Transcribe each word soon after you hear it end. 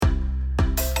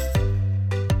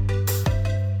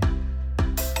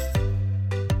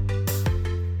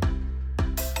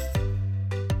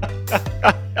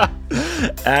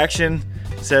Action,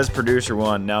 says producer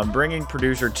 1. Now I'm bringing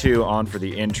producer 2 on for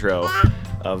the intro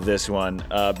of this one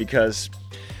because,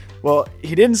 well,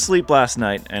 he didn't sleep last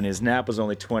night and his nap was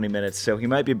only 20 minutes, so he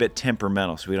might be a bit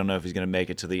temperamental, so we don't know if he's going to make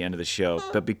it to the end of the show.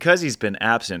 But because he's been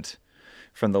absent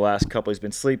from the last couple, he's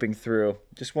been sleeping through,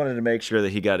 just wanted to make sure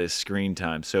that he got his screen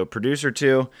time. So producer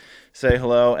 2, say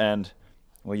hello, and,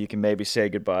 well, you can maybe say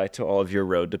goodbye to all of your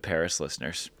Road to Paris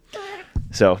listeners.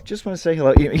 So, just want to say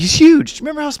hello. He's huge. Do you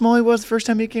remember how small he was the first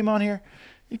time he came on here?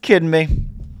 You kidding me?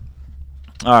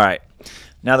 All right.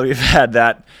 Now that we've had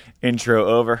that intro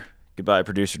over, goodbye,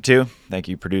 producer 2. Thank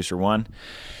you, producer 1.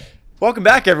 Welcome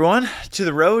back, everyone, to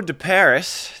the Road to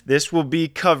Paris. This will be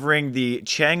covering the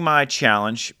Chiang Mai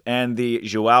Challenge and the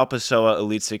João Pessoa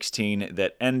Elite 16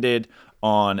 that ended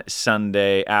on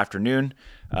Sunday afternoon,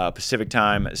 Pacific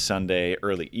time, Sunday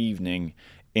early evening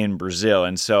in Brazil.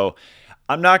 And so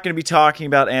I'm not going to be talking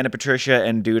about Ana Patricia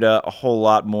and Duda a whole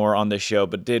lot more on this show,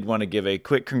 but did want to give a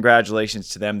quick congratulations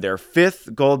to them. Their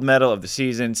 5th gold medal of the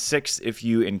season, 6th if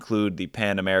you include the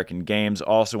Pan American Games.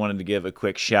 Also wanted to give a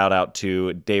quick shout out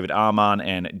to David Amon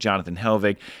and Jonathan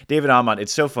Helvig. David Amon,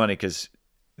 it's so funny because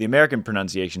the American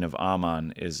pronunciation of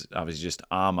Amon is obviously just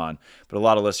Amon, but a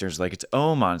lot of listeners are like, it's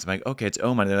Oman. So I'm like, okay, it's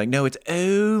Oman. And they're like, no, it's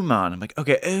Oman. I'm like,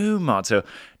 okay, Oman. So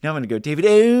now I'm going to go David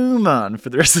Oman for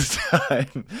the rest of the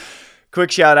time. Quick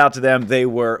shout out to them. They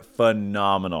were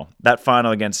phenomenal. That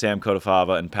final against Sam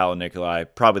Kotafava and Paolo Nicolai,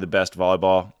 probably the best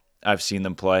volleyball I've seen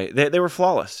them play. They were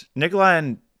flawless. Nicolai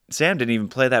and Sam didn't even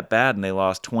play that bad, and they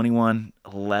lost 21-11,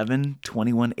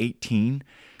 21-18.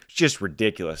 It's just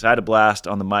ridiculous. I had a blast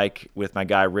on the mic with my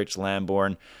guy Rich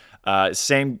Lamborn.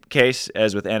 Same case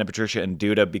as with Ana Patricia and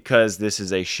Duda, because this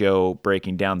is a show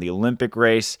breaking down the Olympic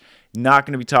race. Not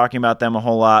going to be talking about them a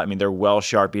whole lot. I mean, they're well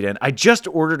sharpied in. I just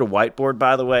ordered a whiteboard,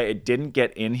 by the way. It didn't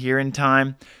get in here in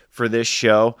time for this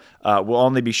show. We'll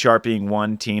only be sharpieing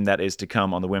one team that is to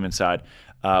come on the women's side.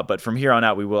 But from here on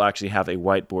out, we will actually have a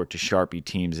whiteboard to sharpie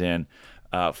teams in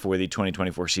for the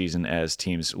 2024 season as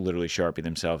teams literally sharpie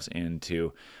themselves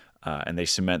into and they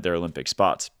cement their Olympic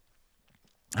spots.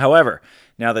 However,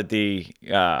 now that the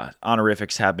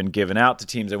honorifics have been given out to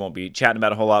teams I won't be chatting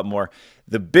about a whole lot more,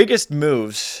 the biggest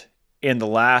moves in the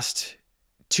last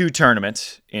 2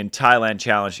 tournaments in Thailand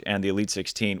Challenge and the Elite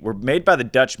 16 were made by the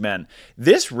Dutchmen.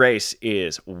 This race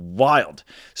is wild.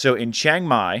 So in Chiang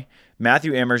Mai,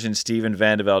 Matthew Immers and Steven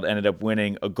Vandeveld ended up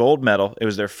winning a gold medal. It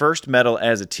was their first medal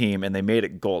as a team, and they made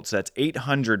it gold. So that's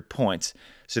 800 points.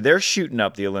 So they're shooting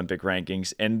up the Olympic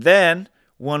rankings. And then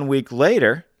 1 week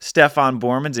later, Stefan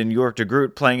Bormans and York de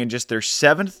Groot, playing in just their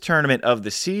 7th tournament of the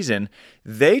season,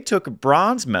 they took a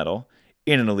bronze medal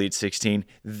in an Elite 16.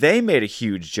 They made a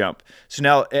huge jump. So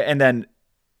now, and then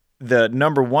the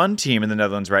number 1 team in the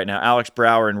Netherlands right now, Alex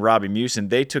Brouwer and Robbie Musin,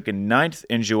 they took a 9th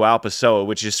in João Pessoa,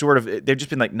 which is sort of, they've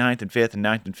just been like 9th and 5th and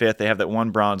 9th and 5th. They have that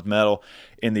 1 bronze medal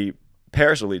in the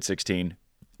Paris Elite 16.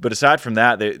 But aside from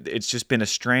that, it's just been a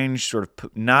strange sort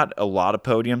of, not a lot of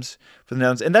podiums for the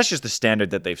Netherlands. And that's just the standard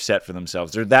that they've set for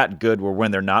themselves. They're that good where when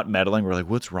they're not medaling, we're like,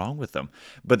 what's wrong with them?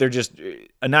 But they're just,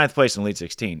 a 9th place in Elite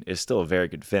 16 is still a very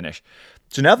good finish.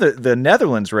 So now the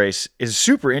Netherlands race is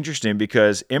super interesting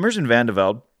because Immers and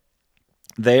Vandeveld,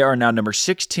 they are now number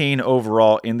 16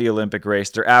 overall in the Olympic race.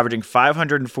 They're averaging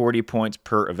 540 points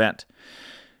per event.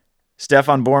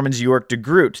 Stefan Bormans, York de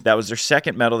Groot, that was their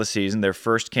 2nd medal of the season. Their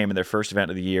first came in their first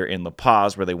event of the year in La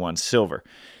Paz, where they won silver.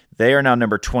 They are now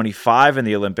number 25 in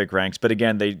the Olympic ranks, but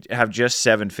again, they have just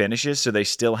 7 finishes, so they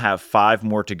still have 5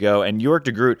 more to go. And York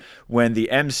de Groot, when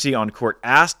the MC on court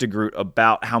asked de Groot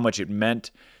about how much it meant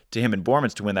to him and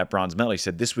Bormans to win that bronze medal, he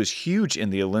said, this was huge in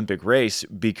the Olympic race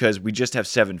because we just have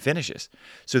 7 finishes.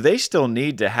 So they still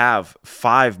need to have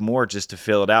 5 more just to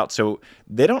fill it out. So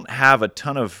they don't have a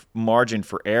ton of margin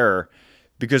for error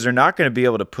because they're not going to be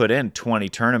able to put in 20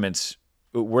 tournaments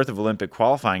worth of Olympic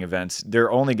qualifying events.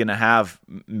 They're only going to have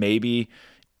maybe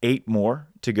 8 more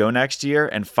to go next year,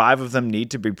 and 5 of them need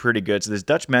to be pretty good. So this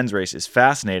Dutch men's race is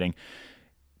fascinating.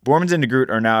 Bormans and de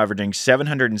Groot are now averaging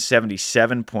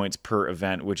 777 points per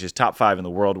event, which is top 5 in the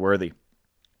world worthy.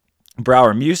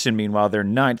 Brouwer Musin, meanwhile, their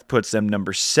 9th, puts them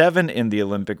number 7 in the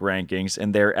Olympic rankings,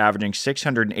 and they're averaging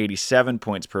 687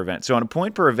 points per event. So on a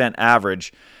point per event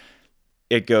average,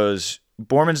 it goes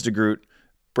Bormans de Groot,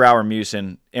 Brouwer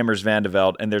Musin, Immers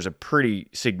Vandeveld, and there's a pretty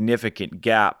significant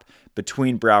gap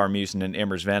between Brouwer Musin and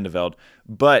Immers Vandeveld.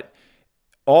 But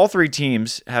all 3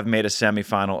 teams have made a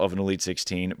semifinal of an Elite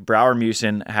 16. Brouwer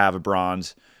Musin have a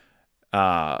bronze.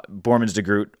 Bormans de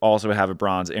Groot also have a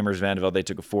bronze. Immers Vandeveld, they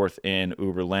took a fourth in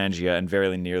Uberlandia and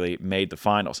very nearly made the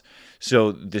finals.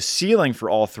 So the ceiling for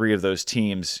all three of those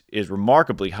teams is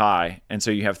remarkably high. And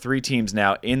so you have three teams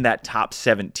now in that top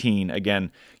 17.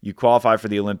 Again, you qualify for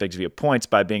the Olympics via points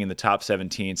by being in the top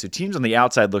 17. So teams on the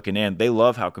outside looking in, they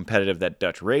love how competitive that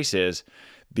Dutch race is,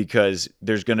 because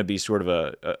there's going to be sort of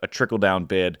a trickle-down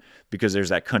bid because there's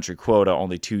that country quota.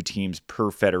 Only 2 teams per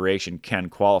federation can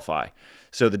qualify.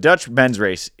 So the Dutch men's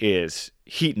race is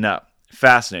heating up.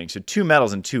 Fascinating. So 2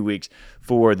 medals in 2 weeks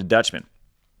for the Dutchmen.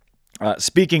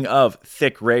 Speaking of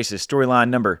thick races, storyline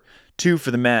number 2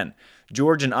 for the men.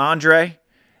 George and Andre,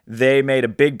 they made a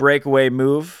big breakaway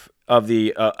move of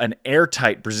an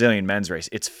airtight Brazilian men's race.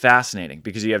 It's fascinating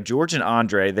because you have George and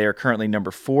Andre. They are currently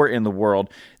number 4 in the world.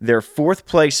 Their 4th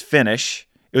place finish,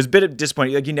 it was a bit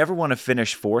disappointing. Like, you never want to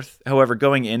finish 4th. However,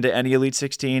 going into any Elite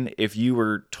 16, if you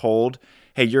were told,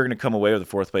 hey, you're going to come away with a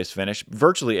 4th place finish,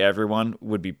 virtually everyone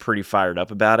would be pretty fired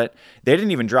up about it. They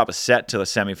didn't even drop a set to the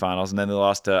semifinals, and then they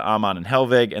lost to Amman and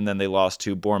Helvig, and then they lost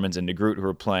to Bormans and de Groot, who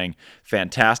were playing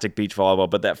fantastic beach volleyball.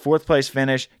 But that 4th place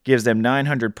finish gives them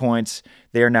 900 points.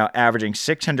 They are now averaging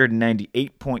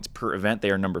 698 points per event.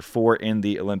 They are number 4 in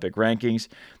the Olympic rankings.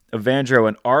 Evandro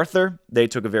and Arthur, they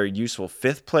took a very useful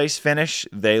 5th place finish.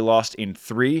 They lost in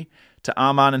 3 to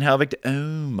Amman and Helvig, to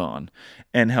Oman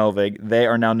and Helvig. They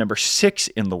are now number 6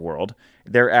 in the world.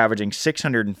 They're averaging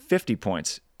 650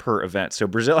 points per event. So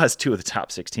Brazil has 2 of the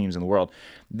top 6 teams in the world.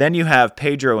 Then you have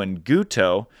Pedro and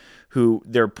Guto, who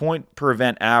their point per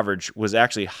event average was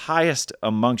actually highest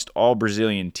amongst all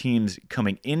Brazilian teams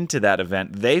coming into that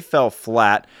event. They fell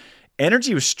flat.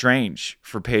 Energy was strange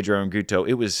for Pedro and Guto.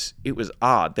 It was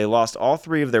odd. They lost all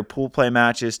 3 of their pool play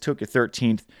matches, took a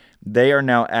 13th. They are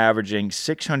now averaging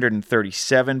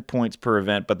 637 points per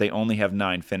event, but they only have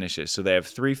 9 finishes. So they have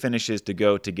 3 finishes to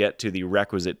go to get to the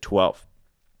requisite 12.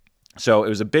 So it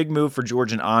was a big move for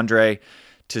George and Andre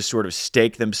to sort of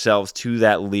stake themselves to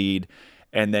that lead.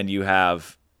 And then you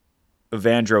have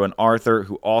Evandro and Arthur,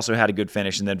 who also had a good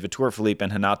finish. And then Vitor Felipe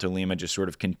and Renato Lima just sort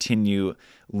of continue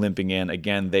limping in.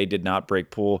 Again, they did not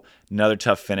break pool. Another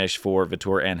tough finish for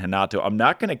Vitor and Renato. I'm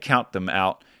not going to count them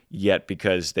out yet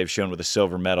because they've shown with a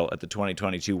silver medal at the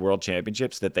 2022 World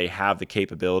Championships that they have the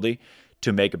capability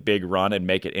to make a big run and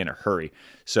make it in a hurry.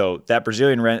 So that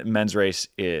Brazilian men's race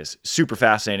is super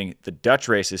fascinating. The Dutch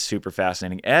race is super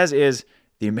fascinating, as is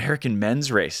the American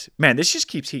men's race. Man, this just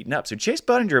keeps heating up. So Chase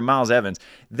Budinger and Miles Evans,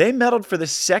 they medaled for the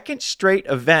 2nd straight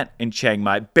event in Chiang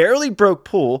Mai, barely broke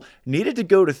pool, needed to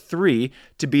go to 3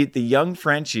 to beat the young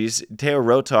Frenchies, Theo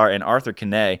Rotar and Arthur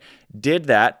Canet. Did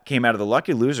that, came out of the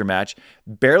lucky loser match,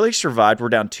 barely survived. We're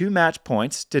down 2 match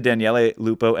points to Daniele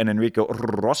Lupo and Enrico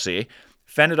Rossi.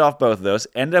 Fended off both of those,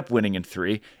 ended up winning in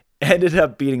 3, ended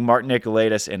up beating Martin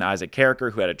Nicolaitis and Isaac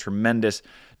Carricker, who had a tremendous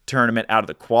tournament out of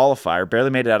the qualifier, barely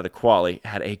made it out of the quali,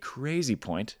 had a crazy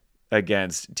point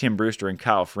against Tim Brewster and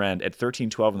Kyle Friend at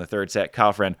 13-12 in the 3rd set.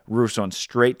 Kyle Friend roofs on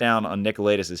straight down on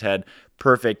Nicolaitis' head.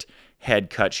 Perfect head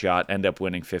cut shot. End up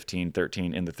winning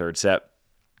 15-13 in the 3rd set.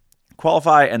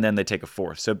 Qualify, and then they take a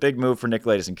 4th. So big move for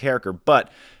Nicolaitis and Carricker,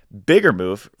 but bigger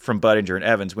move from Budinger and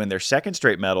Evans. Win their 2nd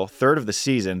straight medal, 3rd of the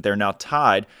season. They're now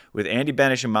tied with Andy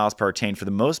Benish and Miles Partain for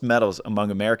the most medals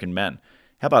among American men.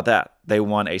 How about that? They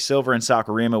won a silver in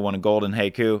Sakurima, won a gold in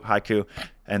Haiku,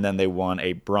 and then they won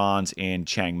a bronze in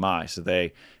Chiang Mai. So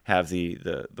they have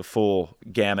the full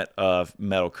gamut of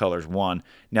medal colors won.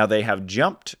 Now they have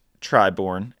jumped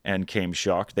Triborn and Came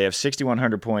Shock. They have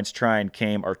 6,100 points. Tri and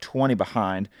Came are 20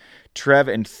 behind. Trev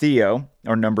and Theo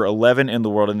are number 11 in the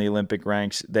world in the Olympic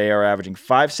ranks. They are averaging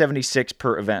 576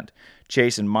 per event.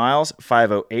 Chase and Miles,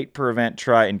 508 per event.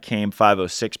 Tri and Came,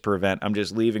 506 per event. I'm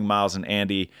just leaving Miles and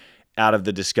Andy out of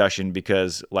the discussion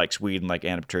because, like Sweden, like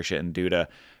Anna Patricia and Duda,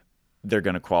 they're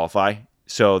going to qualify.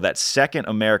 So that 2nd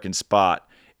American spot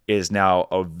is now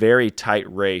a very tight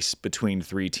race between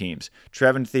 3 teams.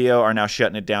 Trev and Theo are now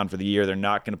shutting it down for the year. They're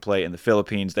not going to play in the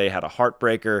Philippines. They had a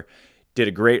heartbreaker, had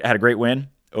a great win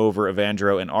over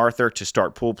Evandro and Arthur to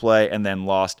start pool play, and then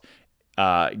lost.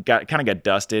 Got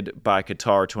dusted by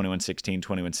Qatar 21-16,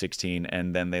 21-16,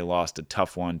 and then they lost a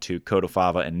tough one to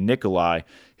Kodofava and Nikolai,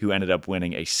 who ended up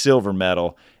winning a silver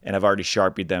medal, and I've already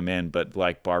Sharpied them in, but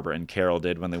like Barbara and Carol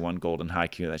did when they won gold in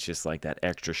Haiku, that's just like that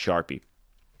extra Sharpie.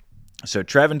 So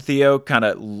Trev and Theo kind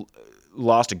of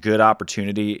lost a good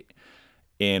opportunity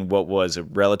in what was a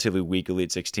relatively weak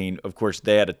Elite 16. Of course,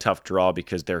 they had a tough draw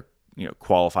because their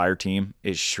qualifier team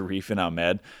is Sharif and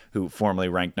Ahmed, who formerly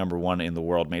ranked number 1 in the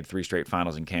world, made 3 straight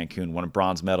finals in Cancun, won a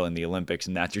bronze medal in the Olympics,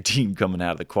 and that's your team coming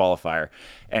out of the qualifier.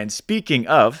 And speaking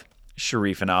of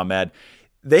Sharif and Ahmed,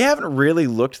 they haven't really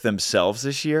looked themselves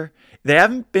this year. They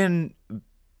haven't been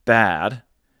bad.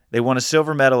 They won a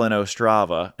silver medal in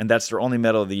Ostrava, and that's their only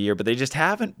medal of the year, but they just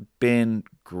haven't been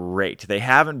great. They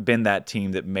haven't been that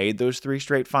team that made those 3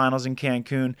 straight finals in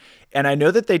Cancun. And I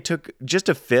know that they took just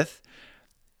a 5th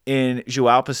in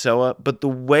Joao Pessoa, but the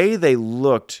way they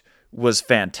looked was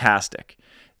fantastic.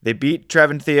 They beat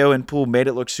Trevin Theo in pool, made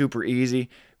it look super easy.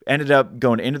 Ended up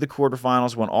going into the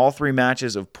quarterfinals, won all 3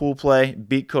 matches of pool play,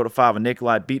 beat Kotafava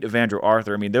Nikolai, beat Evandro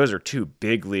Arthur. I mean, those are 2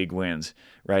 big league wins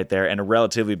right there, and a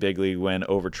relatively big league win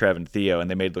over Trevin Theo,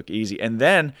 and they made it look easy. And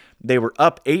then they were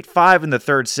up 8-5 in the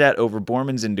third set over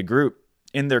Bormans and de Groot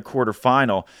in their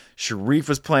quarterfinal. Sharif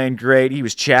was playing great. He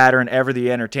was chattering, ever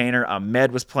the entertainer.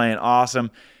 Ahmed was playing awesome.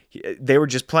 They were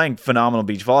just playing phenomenal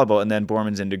beach volleyball, and then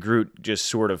Bormans and de Groot just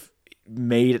sort of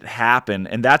made it happen,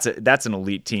 and that's an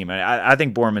elite team. I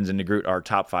think Bormans and de Groot are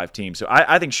top 5 teams. So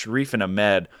I think Sharif and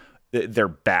Ahmed, they're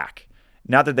back.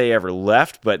 Not that they ever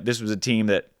left, but this was a team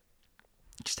that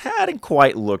just hadn't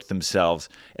quite looked themselves.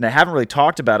 And I haven't really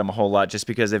talked about them a whole lot just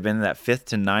because they've been in that 5th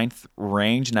to 9th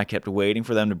range, and I kept waiting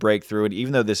for them to break through it.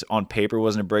 Even though this on paper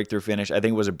wasn't a breakthrough finish, I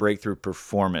think it was a breakthrough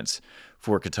performance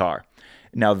for Qatar.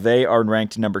 Now, they are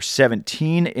ranked number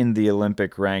 17 in the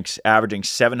Olympic ranks, averaging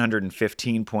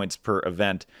 715 points per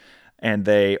event, and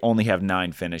they only have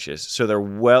 9 finishes. So they're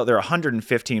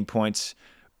 115 points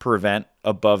per event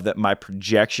above my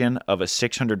projection of a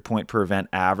 600 point per event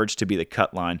average to be the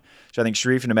cut line. So I think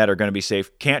Sharif and Ahmed are going to be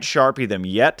safe. Can't Sharpie them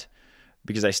yet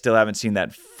because I still haven't seen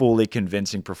that fully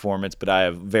convincing performance, but I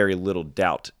have very little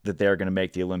doubt that they're going to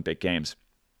make the Olympic Games.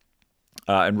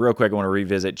 And real quick, I want to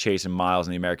revisit Chase and Miles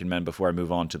and the American men before I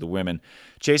move on to the women.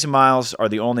 Chase and Miles are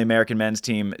the only American men's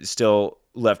team still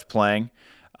left playing.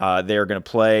 They are going to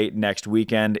play next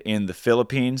weekend in the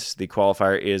Philippines. The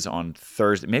qualifier is on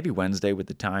Thursday, maybe Wednesday with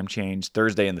the time change.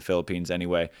 Thursday in the Philippines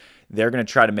anyway. They're going to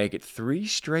try to make it 3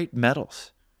 straight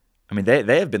medals. I mean,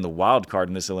 they have been the wild card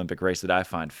in this Olympic race that I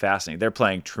find fascinating. They're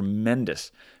playing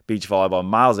tremendous beach volleyball.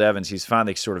 Miles Evans, he's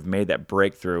finally sort of made that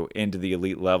breakthrough into the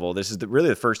elite level. This is really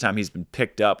the first time he's been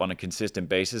picked up on a consistent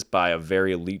basis by a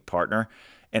very elite partner,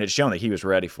 and it's shown that he was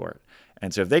ready for it.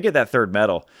 And so if they get that 3rd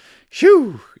medal,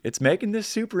 whew, it's making this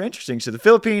super interesting. So the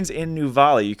Philippines in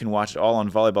Nuvali, you can watch it all on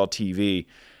Volleyball TV.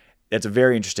 It's a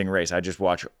very interesting race. I just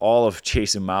watch all of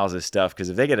Chase and Miles' stuff because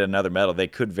if they get another medal, they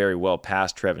could very well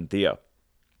pass Trevin Theo.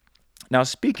 Now,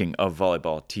 speaking of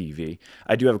Volleyball TV,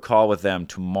 I do have a call with them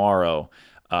tomorrow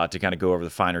to kind of go over the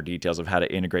finer details of how to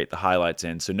integrate the highlights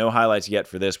in. So no highlights yet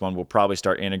for this one. We'll probably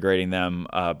start integrating them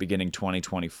beginning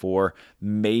 2024,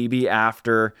 maybe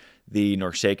after the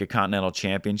NORCECA Continental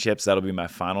Championships. That'll be my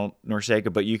final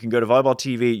NORCECA. But you can go to Volleyball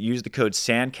TV, use the code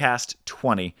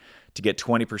SANDCAST20 to get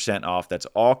 20% off. That's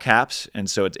all caps,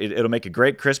 and so it'll make a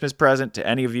great Christmas present to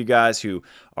any of you guys who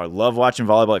love watching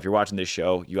volleyball. If you're watching this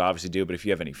show, you obviously do, but if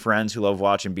you have any friends who love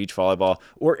watching beach volleyball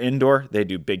or indoor, they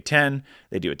do Big Ten,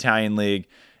 they do Italian League,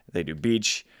 they do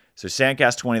beach. So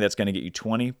Sandcast 20, that's going to get you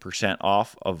 20%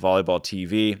 off of Volleyball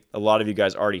TV. A lot of you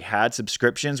guys already had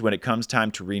subscriptions. When it comes time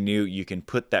to renew, you can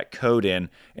put that code in,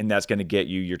 and that's going to get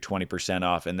you your 20%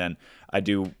 off. And then I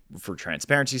do, for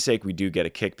transparency's sake, we do get a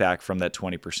kickback from that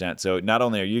 20%. So not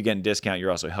only are you getting a discount,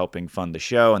 you're also helping fund the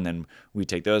show, and then we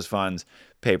take those funds,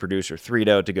 pay producer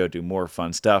Thredo to go do more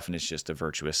fun stuff, and it's just a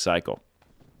virtuous cycle.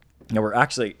 Now we're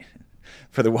actually,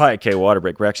 for the YK water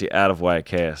break, we're actually out of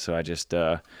YK, so I just...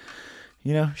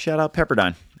 shout out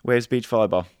Pepperdine, Waves Beach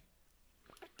Volleyball.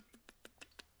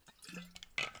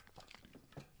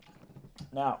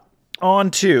 Now, on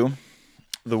to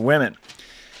the women.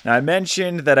 Now, I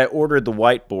mentioned that I ordered the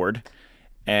whiteboard,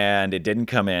 and it didn't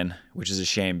come in, which is a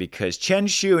shame because Chen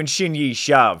Xu and Xinyi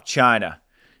Xia of China,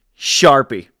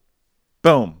 Sharpie,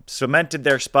 boom, cemented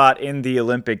their spot in the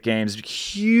Olympic Games.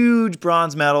 Huge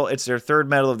bronze medal. It's their 3rd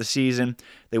medal of the season.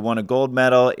 They won a gold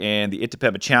medal in the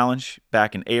Itapeva Challenge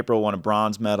back in April, won a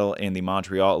bronze medal in the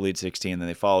Montreal Elite 16, and then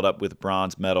they followed up with a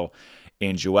bronze medal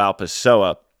in Joao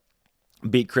Pessoa.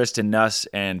 Beat Kristen Nuss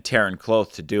and Taryn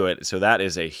Cloth to do it, so that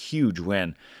is a huge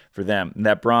win for them. And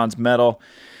that bronze medal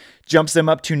jumps them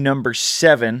up to number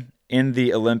 7 in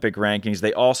the Olympic rankings.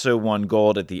 They also won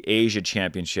gold at the Asia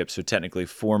Championships, so technically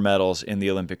 4 medals in the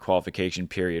Olympic qualification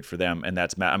period for them, and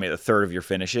that's, a third of your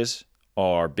finishes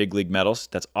are big league medals.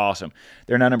 That's awesome.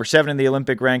 They're now number 7 in the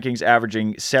Olympic rankings,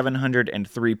 averaging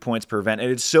 703 points per event, and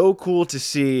it's so cool to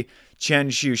see Chen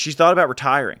Xu. She's thought about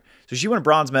retiring. So she won a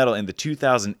bronze medal in the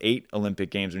 2008 Olympic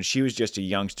Games when she was just a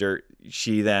youngster.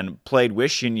 She then played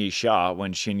with Xinyi Xia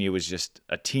when Xinyi was just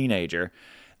a teenager,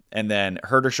 and then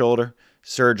hurt her shoulder,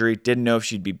 surgery, didn't know if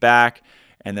she'd be back,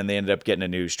 and then they ended up getting a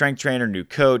new strength trainer, new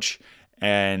coach,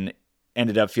 and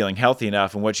ended up feeling healthy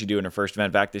enough. And what she do in her first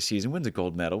event back this season, wins a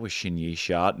gold medal with Xinyi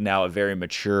Xia, now a very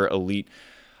mature elite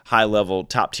high-level,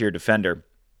 top-tier defender.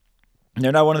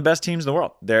 They're not one of the best teams in the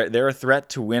world. They're a threat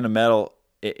to win a medal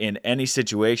in any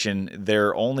situation.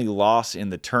 Their only loss in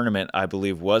the tournament, I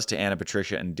believe, was to Anna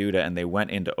Patricia and Duda, and they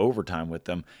went into overtime with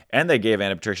them. And they gave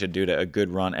Anna Patricia and Duda a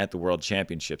good run at the World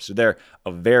Championship. So they're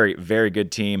a very, very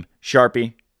good team.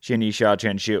 Sharpie, Xin Yisha,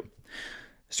 Chen Shu.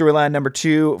 Storyline number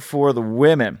 2 for the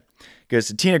women goes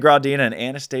to Tina Gradina and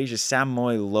Anastasia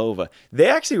Samoylova. They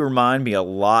actually remind me a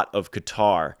lot of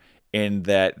Qatar in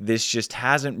that this just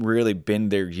hasn't really been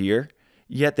their year.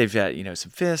 Yet they've had, some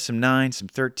 5th, some 9th, some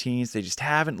 13th. They just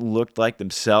haven't looked like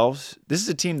themselves. This is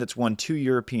a team that's won 2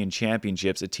 European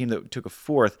championships, a team that took a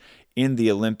 4th in the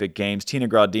Olympic Games. Tina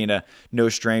Gradina, no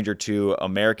stranger to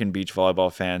American beach volleyball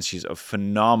fans. She's a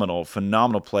phenomenal,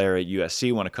 phenomenal player at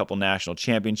USC, won a couple national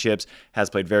championships, has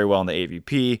played very well in the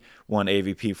AVP, won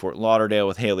AVP Fort Lauderdale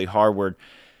with Haley Harward.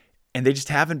 And they just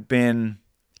haven't been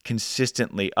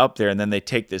consistently up there. And then they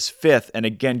take this 5th. And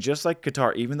again, just like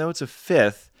Qatar, even though it's a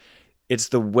 5th, it's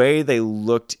the way they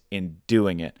looked in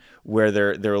doing it, where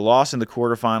their loss in the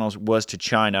quarterfinals was to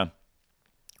China.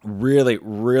 Really,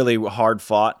 really hard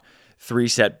fought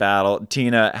 3-set battle.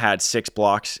 Tina had 6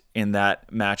 blocks in that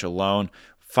match alone,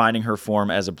 finding her form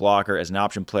as a blocker, as an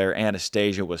option player.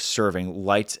 Anastasia was serving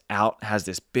lights out, has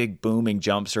this big booming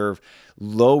jump serve,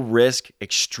 low risk,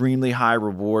 extremely high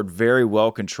reward, very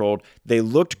well controlled. They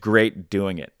looked great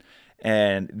doing it.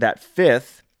 And that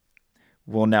 5th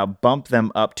will now bump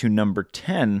them up to number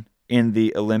 10 in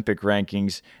the Olympic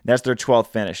rankings. That's their 12th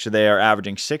finish. So they are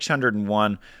averaging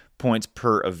 601 points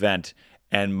per event,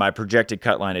 and my projected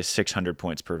cut line is 600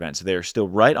 points per event. So they are still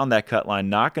right on that cut line.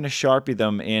 Not going to Sharpie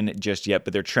them in just yet,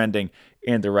 but they're trending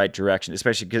in the right direction,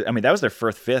 especially because, that was their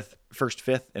first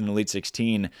fifth in Elite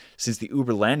 16 since the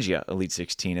Uberlandia Elite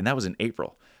 16, and that was in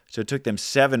April. So it took them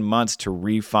 7 months to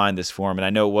refine this form, and I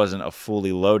know it wasn't a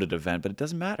fully loaded event, but it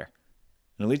doesn't matter.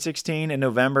 An Elite 16 in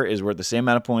November is worth the same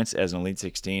amount of points as an Elite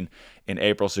 16 in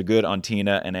April, so good on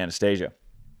Tina and Anastasia.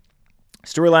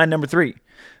 Storyline number 3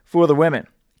 for the women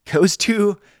goes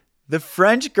to the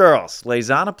French girls,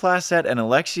 Lezana Placette and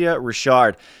Alexia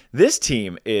Richard. This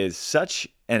team is such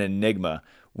an enigma.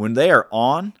 When they are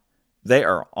on, they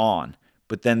are on.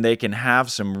 But then they can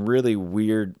have some really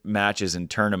weird matches in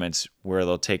tournaments where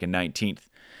they'll take a 19th.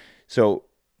 So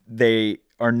they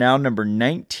are now number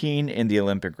 19 in the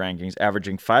Olympic rankings,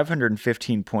 averaging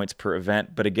 515 points per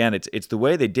event. But again, it's the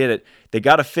way they did it. They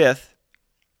got a 5th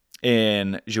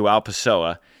in Joao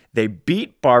Pessoa. They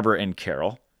beat Barbara and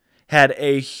Carol, had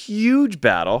a huge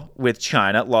battle with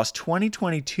China, lost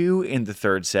 20-22 in the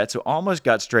 3rd set, so almost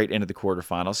got straight into the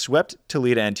quarterfinals, swept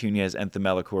Talita Antunes and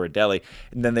Thamela Corradelli,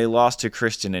 and then they lost to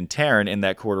Kristen and Taryn in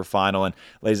that quarterfinal, and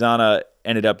Lezana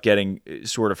ended up getting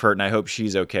sort of hurt, and I hope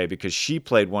she's okay because she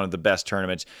played one of the best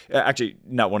tournaments. Actually,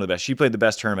 not one of the best. She played the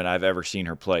best tournament I've ever seen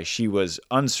her play. She was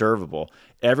unservable.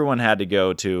 Everyone had to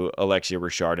go to Alexia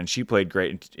Richard, and she played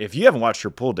great. If you haven't watched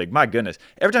her pool dig, my goodness,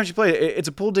 every time she played, it's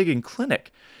a pool digging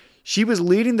clinic. She was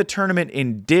leading the tournament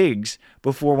in digs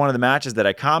before one of the matches that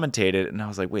I commentated, and I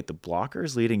was like, wait, the blocker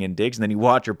is leading in digs? And then you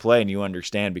watch her play and you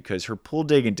understand because her pool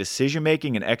dig and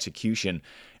decision-making and execution,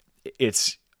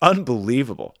 it's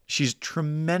unbelievable. She's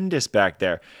tremendous back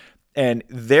there. And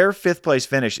their 5th place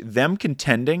finish, them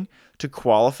contending to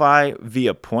qualify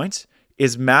via points,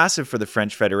 is massive for the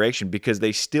French Federation because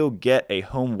they still get a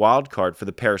home wild card for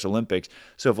the Paris Olympics.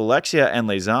 So if Alexia and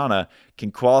Lezana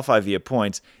can qualify via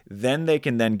points, then they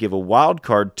can then give a wild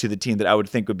card to the team that I would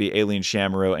think would be Aileen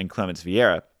Chameroux and Clemence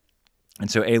Vieira. And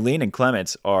so Aileen and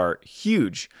Clemence are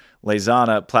huge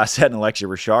Lezana, Placette, and Alexia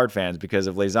Richard fans because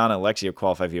if Lezana and Alexia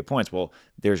qualify via points, well,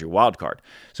 there's your wild card.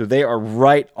 So they are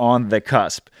right on the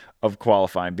cusp of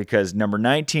qualifying because number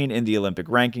 19 in the Olympic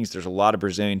rankings, there's a lot of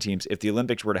Brazilian teams. If the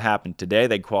Olympics were to happen today,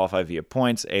 they'd qualify via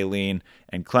points. Aileen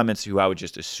and Clemence, who I would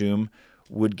just assume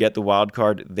would get the wild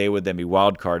card, they would then be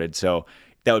wild carded. So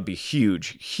that would be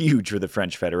huge, huge for the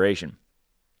French Federation.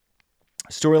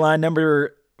 Storyline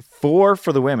number 4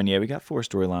 for the women. Yeah, we got 4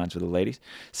 storylines for the ladies.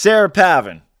 Sarah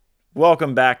Pavin,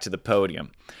 welcome back to the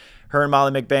podium. Her and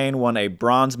Molly McBain won a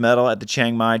bronze medal at the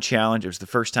Chiang Mai Challenge. It was the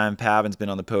first time Pavin's been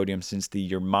on the podium since the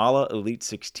Yermala Elite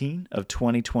 16 of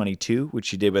 2022, which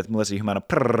she did with Melissa Humana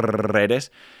Paredes.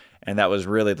 And that was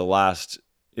really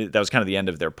that was kind of the end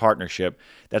of their partnership.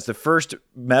 That's the first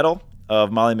medal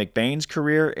of Molly McBain's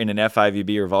career in an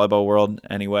FIVB or volleyball world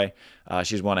anyway.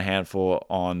 She's won a handful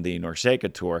on the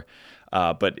Norseca Tour.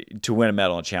 But to win a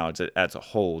medal in a challenge, that's a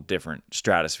whole different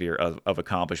stratosphere of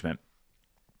accomplishment.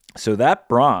 So that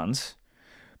bronze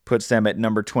puts them at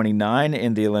number 29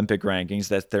 in the Olympic rankings.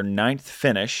 That's their 9th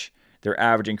finish. They're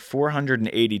averaging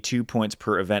 482 points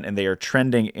per event, and they are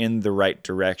trending in the right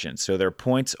direction. So their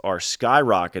points are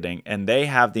skyrocketing, and they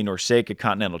have the NORCECA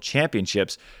Continental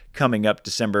Championships coming up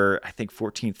December, I think,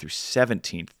 14th through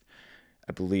 17th,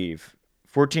 I believe.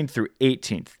 14th through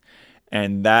 18th.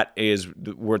 And that is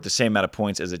worth the same amount of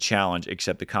points as a challenge,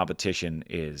 except the competition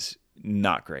is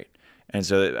not great. And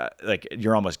so,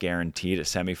 you're almost guaranteed a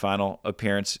semifinal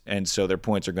appearance, and so their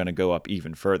points are going to go up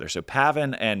even further. So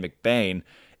Pavin and McBain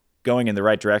going in the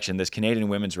right direction. This Canadian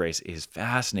women's race is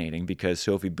fascinating because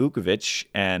Sophie Bukovic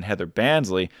and Heather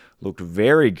Bansley looked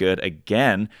very good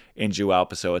again in Joao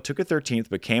Pessoa. Took a 13th,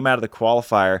 but came out of the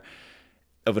qualifier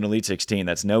of an Elite 16.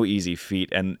 That's no easy feat,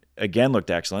 and again looked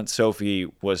excellent.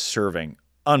 Sophie was serving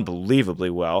unbelievably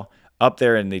well, up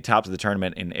there in the tops of the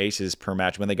tournament in aces per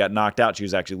match. When they got knocked out, she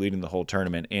was actually leading the whole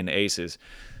tournament in aces.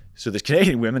 So this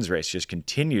Canadian women's race just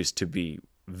continues to be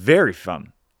very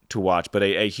fun to watch. But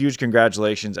a huge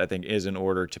congratulations, I think, is in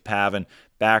order to Pavin,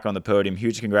 back on the podium.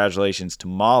 Huge congratulations to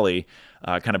Molly,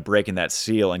 kind of breaking that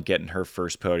seal and getting her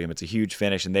first podium. It's a huge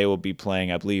finish, and they will be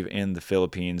playing, I believe, in the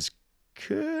Philippines.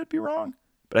 Could be wrong,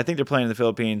 but I think they're playing in the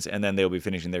Philippines, and then they'll be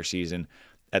finishing their season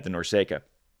at the NORCECA.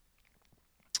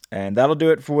 And that'll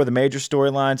do it for the major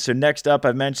storylines. So next up,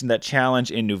 I've mentioned that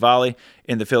challenge in Nuvali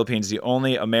in the Philippines. The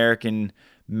only American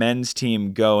men's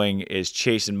team going is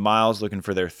Chase and Miles, looking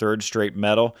for their third straight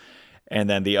medal. And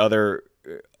then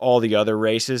all the other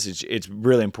races, it's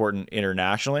really important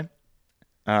internationally.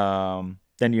 Then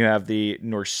you have the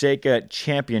NORCECA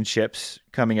Championships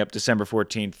coming up December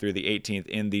 14th through the 18th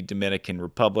in the Dominican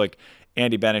Republic.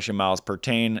 Andy Benish and Miles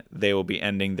Pertain, they will be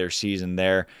ending their season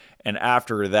there. And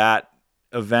after that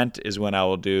event is when I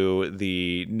will do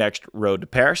the next Road to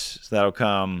Paris. So that'll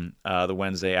come the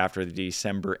Wednesday after the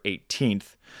December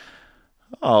 18th.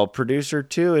 Oh, producer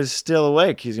 2 is still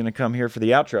awake. He's going to come here for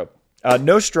the outro.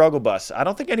 No struggle bus. I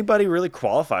don't think anybody really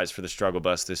qualifies for the struggle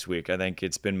bus this week. I think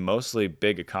it's been mostly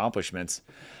big accomplishments.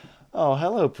 Oh,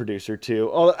 hello, producer 2.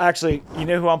 Oh, actually, you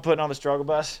know who I'm putting on the struggle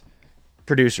bus?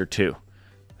 Producer 2,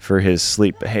 for his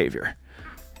sleep behavior.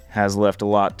 Has left a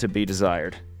lot to be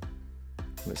desired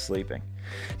with sleeping.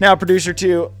 Now, producer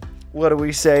 2, what do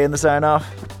we say in the sign-off?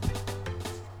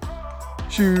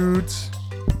 Shoots.